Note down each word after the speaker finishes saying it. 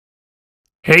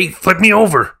Hey, flip me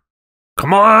over.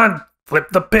 Come on, flip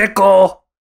the pickle.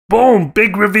 Boom,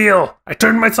 big reveal. I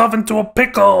turned myself into a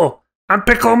pickle. I'm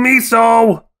Pickle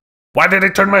Miso. Why did I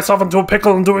turn myself into a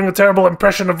pickle and doing a terrible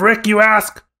impression of Rick, you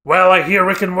ask? Well, I hear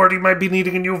Rick and Morty might be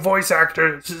needing a new voice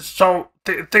actor, so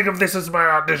think of this as my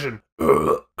audition.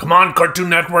 Come on, Cartoon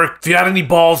Network. If you had any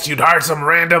balls, you'd hire some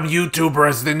random YouTuber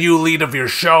as the new lead of your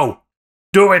show.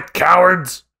 Do it,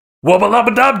 cowards.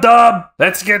 Wubba-lubba-dub-dub.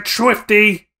 Let's get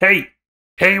swifty.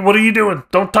 Hey, what are you doing?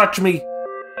 Don't touch me.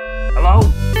 Hello?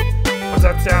 What's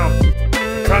that sound?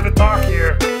 I'm trying to talk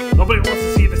here. Nobody wants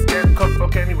to see this damn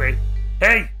cookbook anyway.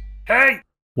 Hey!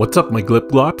 What's up, my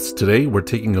glip-glops? Today we're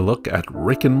taking a look at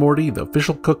Rick and Morty, the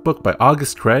official cookbook by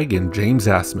August Craig and James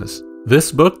Asmus.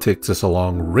 This book takes us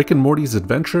along Rick and Morty's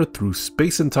adventure through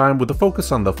space and time with a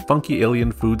focus on the funky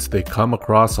alien foods they come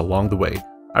across along the way.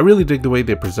 I really dig the way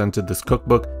they presented this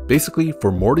cookbook. Basically,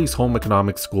 for Morty's home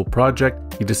economics school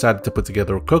project, he decided to put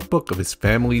together a cookbook of his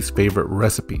family's favorite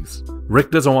recipes.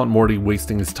 Rick doesn't want Morty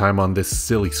wasting his time on this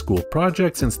silly school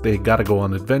project since they gotta go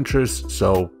on adventures,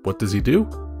 so what does he do?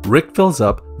 Rick fills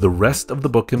up the rest of the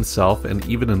book himself and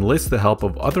even enlists the help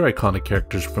of other iconic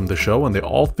characters from the show, and they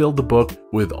all fill the book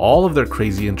with all of their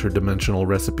crazy interdimensional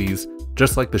recipes.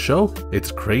 Just like the show,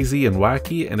 it's crazy and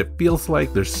wacky, and it feels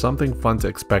like there's something fun to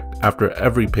expect after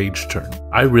every page turn.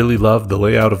 I really love the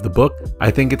layout of the book. I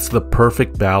think it's the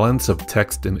perfect balance of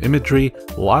text and imagery,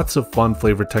 lots of fun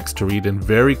flavored text to read and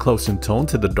very close in tone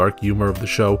to the dark humor of the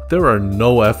show. There are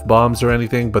no F-bombs or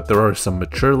anything, but there are some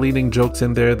mature leading jokes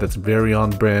in there that's very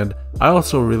on brand. I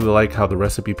also really like how the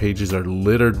recipe pages are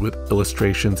littered with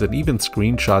illustrations and even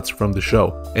screenshots from the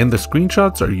show. And the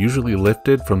screenshots are usually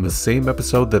lifted from the same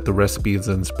episode that the recipe is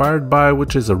inspired by,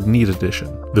 which is a neat addition.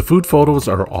 The food photos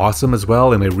are awesome as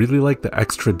well, and I really like the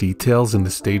extra details in the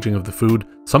staging of the food.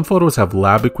 Some photos have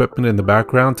lab equipment in the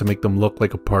background to make them look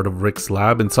like a part of Rick's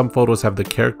lab, and some photos have the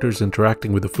characters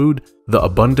interacting with the food. The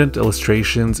abundant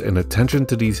illustrations and attention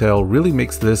to detail really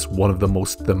makes this one of the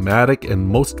most thematic and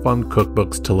most fun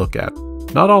cookbooks to look at.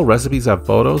 Not all recipes have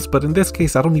photos, but in this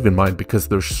case I don't even mind because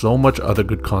there's so much other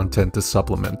good content to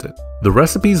supplement it. The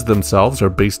recipes themselves are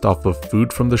based off of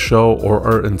food from the show or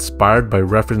are inspired by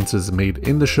references made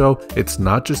in the show. It's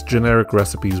not just generic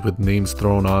recipes with names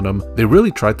thrown on them. They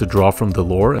really tried to draw from the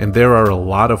lore, and there are a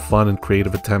lot of fun and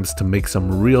creative attempts to make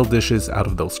some real dishes out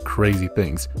of those crazy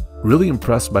things. Really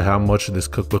impressed by how much this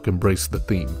cookbook embraced the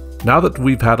theme. Now that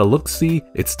we've had a look-see,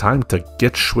 it's time to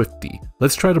get swifty.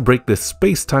 Let's try to break this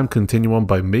space-time continuum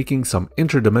by making some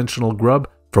interdimensional grub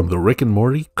from the Rick and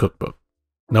Morty cookbook.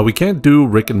 Now we can't do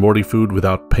Rick and Morty food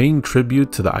without paying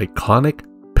tribute to the iconic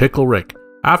Pickle Rick.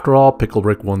 After all, Pickle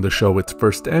Rick won the show its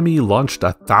first Emmy, launched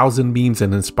 1,000 memes,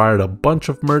 and inspired a bunch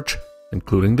of merch,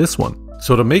 including this one.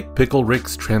 So to make Pickle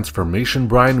Rick's transformation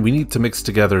brine, we need to mix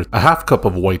together a half cup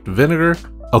of white vinegar,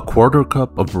 a quarter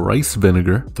cup of rice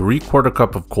vinegar, 3/4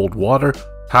 cup of cold water,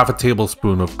 half a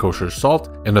tablespoon of kosher salt,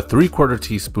 and a 3/4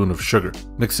 teaspoon of sugar.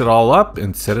 Mix it all up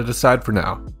and set it aside for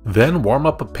now. Then warm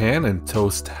up a pan and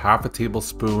toast half a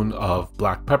tablespoon of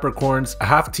black peppercorns, a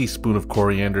half teaspoon of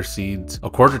coriander seeds, a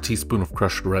 1/4 teaspoon of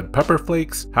crushed red pepper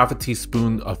flakes, half a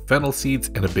teaspoon of fennel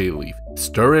seeds, and a bay leaf.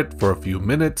 Stir it for a few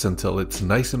minutes until it's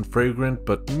nice and fragrant,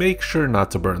 but make sure not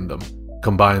to burn them.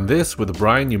 Combine this with the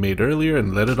brine you made earlier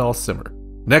and let it all simmer.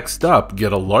 Next up,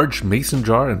 get a large mason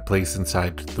jar and place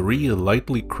inside 3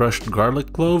 lightly crushed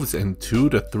garlic cloves and 2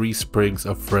 to 3 sprigs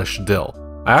of fresh dill.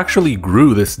 I actually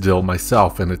grew this dill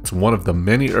myself, and it's one of the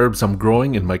many herbs I'm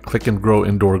growing in my Click and Grow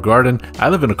indoor garden. I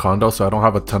live in a condo, so I don't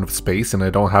have a ton of space and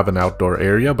I don't have an outdoor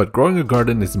area, but growing a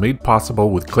garden is made possible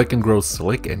with Click and Grow's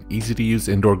slick and easy to use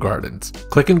indoor gardens.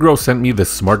 Click and Grow sent me this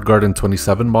Smart Garden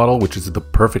 27 model, which is the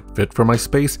perfect fit for my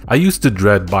space. I used to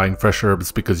dread buying fresh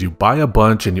herbs because you buy a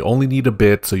bunch and you only need a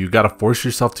bit, so you gotta force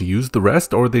yourself to use the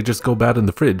rest or they just go bad in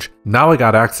the fridge. Now I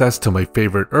got access to my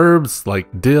favorite herbs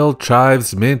like dill,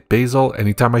 chives, mint, basil,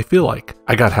 anytime I feel like.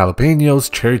 I got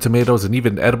jalapenos, cherry tomatoes, and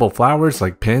even edible flowers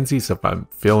like pansies if I'm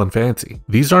feeling fancy.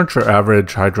 These aren't your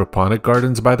average hydroponic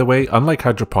gardens, by the way. Unlike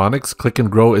hydroponics, Click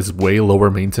and Grow is way lower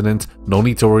maintenance. No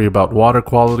need to worry about water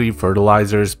quality,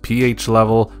 fertilizers, pH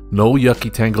level, no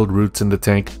yucky tangled roots in the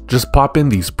tank. Just pop in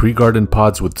these pre-garden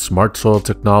pods with smart soil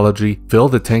technology, fill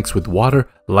the tanks with water,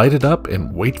 light it up,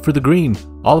 and wait for the green.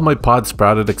 All of my pods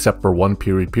sprouted except for one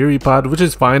piri pod, which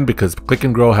is fine because Click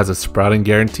and Grow has a sprouting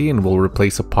guarantee and will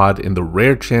replace a pod in the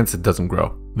rare chance it doesn't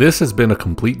grow. This has been a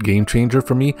complete game changer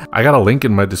for me. I got a link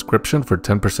in my description for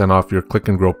 10% off your Click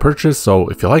and Grow purchase, so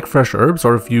if you like fresh herbs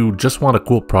or if you just want a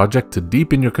cool project to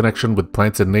deepen your connection with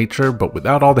plants and nature but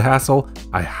without all the hassle,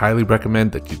 I highly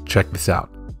recommend that you check this out.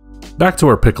 Back to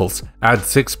our pickles. Add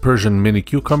 6 Persian mini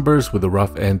cucumbers with the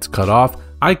rough ends cut off,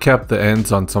 I kept the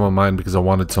ends on some of mine because I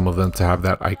wanted some of them to have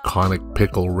that iconic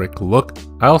Pickle Rick look.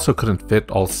 I also couldn't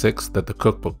fit all 6 that the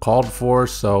cookbook called for,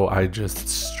 so I just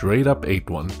straight up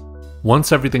ate one.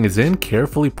 Once everything is in,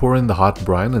 carefully pour in the hot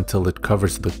brine until it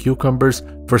covers the cucumbers.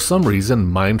 For some reason,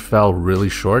 mine fell really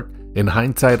short. In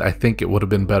hindsight, I think it would have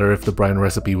been better if the brine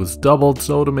recipe was doubled,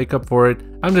 so to make up for it,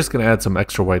 I'm just going to add some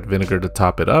extra white vinegar to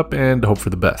top it up and hope for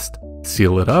the best.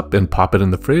 Seal it up and pop it in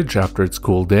the fridge after it's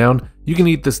cooled down. You can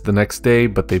eat this the next day,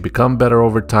 but they become better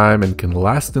over time and can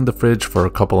last in the fridge for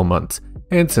a couple of months.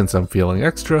 And since I'm feeling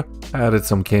extra, I added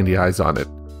some candy eyes on it.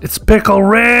 It's Pickle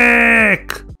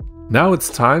Rick! Now it's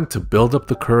time to build up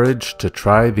the courage to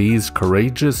try these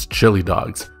courageous chili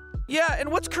dogs. Yeah,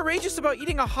 and what's courageous about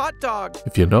eating a hot dog?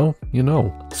 If you know, you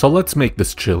know. So let's make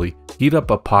this chili. Heat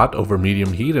up a pot over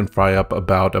medium heat and fry up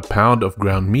about a pound of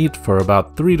ground meat for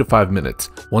about 3 to 5 minutes.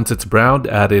 Once it's browned,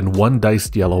 add in 1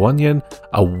 diced yellow onion,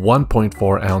 a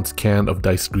 1.4 ounce can of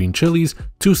diced green chilies,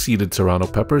 2 seeded serrano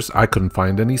peppers. I couldn't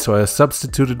find any, so I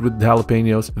substituted with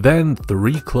jalapenos. Then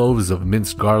 3 cloves of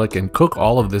minced garlic, and cook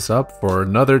all of this up for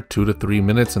another 2 to 3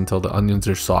 minutes until the onions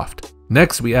are soft.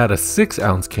 Next, we add a 6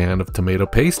 ounce can of tomato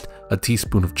paste, a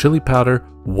teaspoon of chili powder,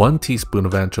 1 teaspoon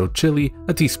of ancho chili,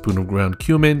 a teaspoon of ground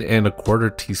cumin, and a 1/4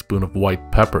 teaspoon of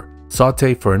white pepper.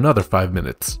 Saute for another 5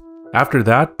 minutes. After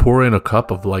that, pour in a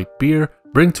cup of light beer,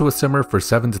 bring to a simmer for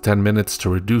 7 to 10 minutes to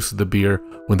reduce the beer.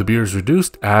 When the beer is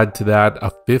reduced, add to that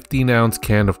a 15 ounce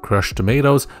can of crushed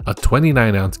tomatoes, a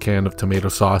 29 ounce can of tomato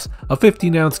sauce, a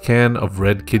 15 ounce can of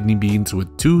red kidney beans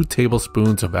with 2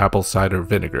 tablespoons of apple cider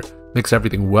vinegar. Mix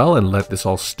everything well and let this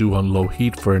all stew on low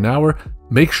heat for an hour.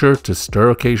 Make sure to stir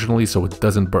occasionally so it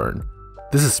doesn't burn.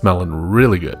 This is smelling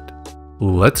really good.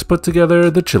 Let's put together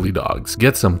the chili dogs.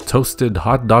 Get some toasted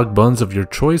hot dog buns of your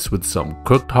choice with some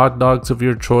cooked hot dogs of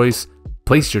your choice.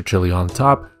 Place your chili on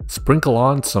top, sprinkle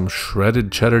on some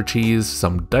shredded cheddar cheese,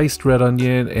 some diced red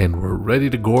onion, and we're ready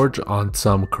to gorge on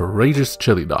some courageous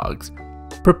chili dogs.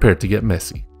 Prepare to get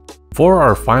messy. For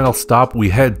our final stop, we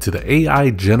head to the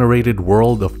AI-generated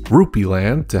world of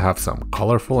Froopyland to have some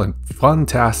colorful and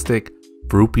fantastic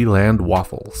Froopyland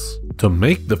waffles. To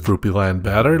make the Froopyland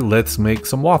batter, let's make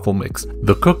some waffle mix.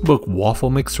 The cookbook waffle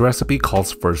mix recipe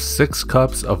calls for 6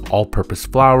 cups of all-purpose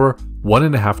flour,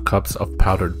 1.5 cups of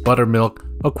powdered buttermilk,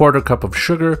 a 1/4 cup of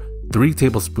sugar, 3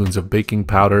 tablespoons of baking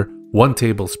powder, 1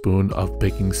 tablespoon of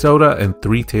baking soda, and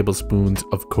 3 tablespoons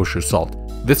of kosher salt.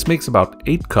 This makes about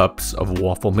 8 cups of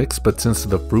waffle mix, but since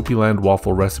the Froopyland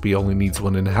waffle recipe only needs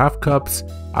 1.5 cups,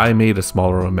 I made a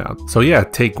smaller amount. So yeah,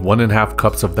 take 1.5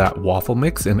 cups of that waffle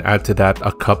mix and add to that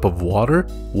a cup of water,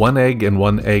 1 egg and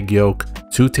 1 egg yolk,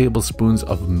 2 tablespoons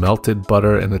of melted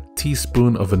butter, and a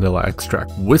teaspoon of vanilla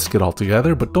extract. Whisk it all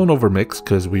together, but don't overmix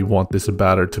because we want this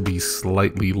batter to be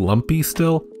slightly lumpy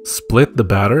still. Split the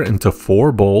batter into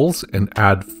 4 bowls and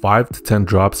add 5 to 10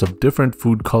 drops of different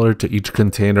food color to each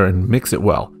container and mix it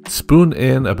well. Spoon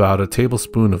in about a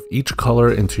tablespoon of each color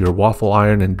into your waffle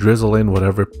iron and drizzle in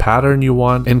whatever pattern you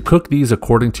want, and cook these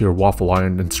according to your waffle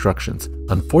iron instructions.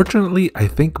 Unfortunately, I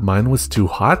think mine was too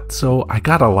hot, so I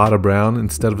got a lot of brown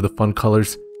instead of the fun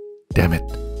colors. Damn it.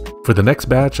 For the next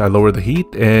batch, I lower the heat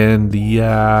and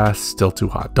yeah, still too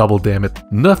hot. Double damn it.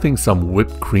 Nothing some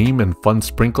whipped cream and fun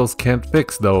sprinkles can't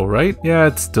fix though, right? Yeah,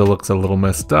 it still looks a little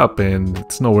messed up and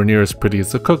it's nowhere near as pretty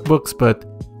as the cookbooks, but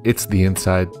it's the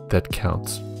inside that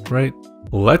counts, right?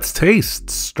 Let's taste,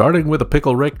 starting with a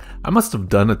Pickle Rick. I must have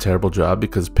done a terrible job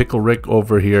because Pickle Rick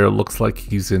over here looks like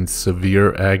he's in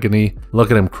severe agony.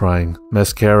 Look at him crying,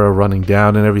 mascara running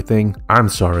down and everything. I'm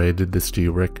sorry I did this to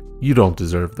you, Rick. You don't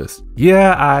deserve this.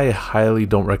 Yeah, I highly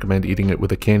don't recommend eating it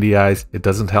with the candy eyes. It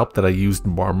doesn't help that I used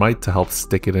Marmite to help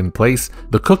stick it in place.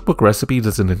 The cookbook recipe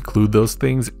doesn't include those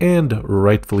things, and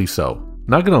rightfully so.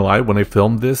 Not gonna lie, when I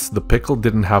filmed this, the pickle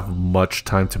didn't have much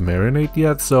time to marinate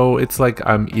yet, so it's like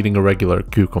I'm eating a regular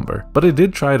cucumber. But I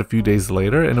did try it a few days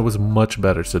later and it was much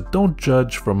better, so don't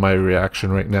judge from my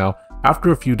reaction right now.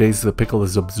 After a few days, the pickle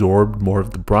has absorbed more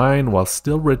of the brine while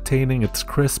still retaining its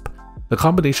crisp. The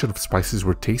combination of spices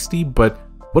were tasty, but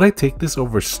would I take this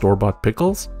over store-bought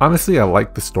pickles? Honestly, I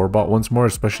like the store-bought ones more,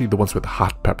 especially the ones with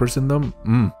hot peppers in them.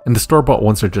 And the store-bought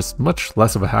ones are just much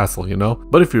less of a hassle, you know?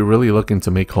 But if you're really looking to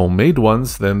make homemade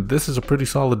ones, then this is a pretty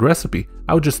solid recipe.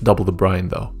 I would just double the brine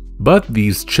though. But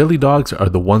these chili dogs are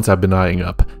the ones I've been eyeing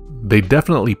up. They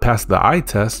definitely pass the eye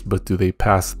test, but do they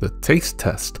pass the taste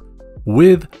test?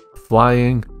 With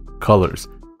flying colors.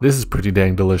 This is pretty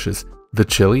dang delicious. The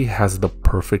chili has the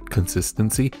perfect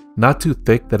consistency, not too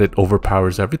thick that it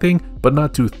overpowers everything, but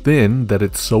not too thin that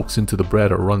it soaks into the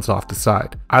bread or runs off the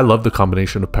side. I love the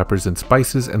combination of peppers and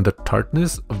spices, and the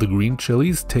tartness of the green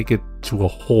chilies take it to a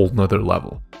whole nother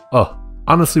level. Oh,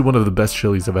 Honestly, one of the best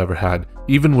chilies I've ever had.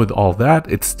 Even with all that,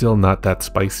 it's still not that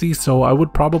spicy, so I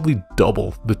would probably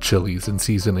double the chilies in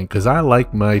seasoning because I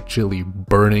like my chili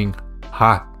burning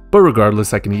hot. But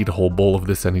regardless, I can eat a whole bowl of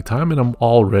this anytime, and I'm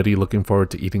already looking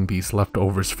forward to eating these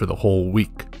leftovers for the whole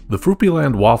week. The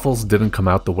Froopyland waffles didn't come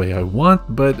out the way I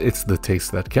want, but it's the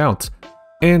taste that counts.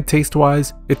 And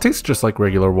taste-wise, it tastes just like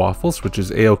regular waffles, which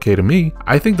is a-okay to me.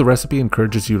 I think the recipe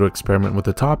encourages you to experiment with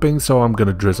the topping, so I'm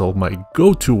gonna drizzle my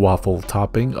go-to waffle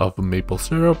topping of maple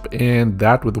syrup, and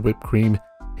that with the whipped cream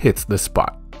hits the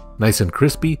spot. Nice and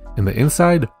crispy, and the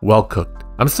inside, well cooked.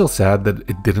 I'm still sad that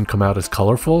it didn't come out as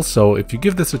colorful, so if you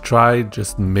give this a try,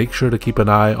 just make sure to keep an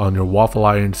eye on your waffle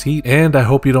iron's heat, and I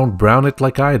hope you don't brown it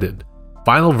like I did.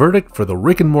 Final verdict for the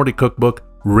Rick and Morty Cookbook: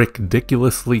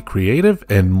 ridiculously creative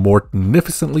and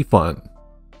mortificently fun.